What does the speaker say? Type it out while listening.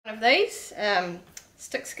Of these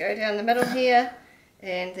sticks go down the middle here,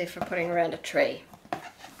 and they're for putting around a tree.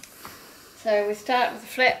 So we start with a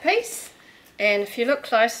flat piece, and if you look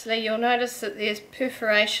closely you'll notice that there's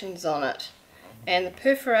perforations on it, and the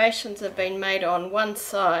perforations have been made on one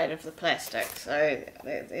side of the plastic, so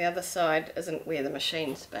the other side isn't where the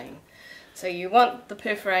machine's been. So you want the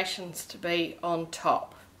perforations to be on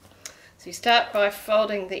top. So you start by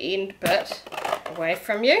folding the end bit away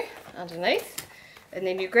from you, underneath, and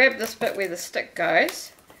then you grab this bit where the stick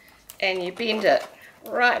goes and you bend it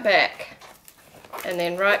right back, and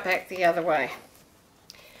then right back the other way.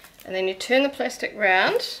 And then you turn the plastic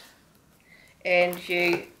round and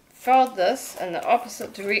you fold this in the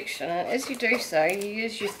opposite direction, and as you do so you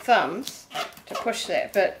use your thumbs to push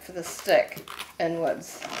that bit for the stick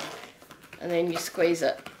inwards, and then you squeeze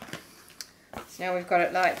it. So now we've got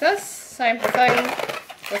it like this. Same thing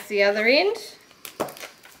with the other end.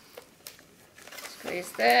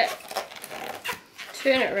 Squeeze that,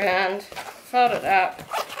 turn it round, fold it up,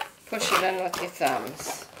 push it in with your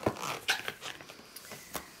thumbs.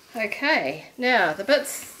 Okay, now the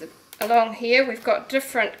bits along here we've got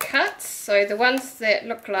different cuts. So the ones that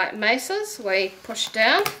look like maces we push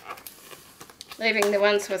down, leaving the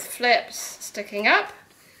ones with flaps sticking up.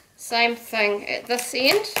 Same thing at this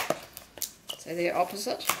end, so they're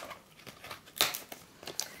opposite.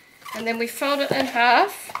 And then we fold it in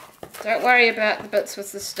half. Don't worry about the bits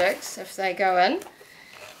with the sticks if they go in.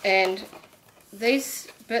 And these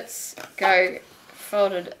bits go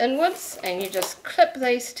folded inwards, and you just clip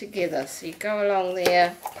these together. So you go along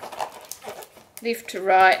there, left to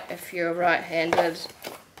right if you're right-handed,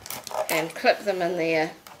 and clip them in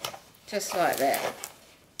there, just like that.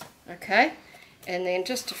 Okay? And then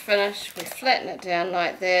just to finish, we flatten it down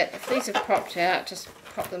like that. If these have popped out, just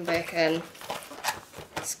pop them back in,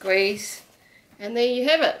 squeeze, and there you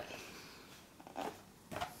have it.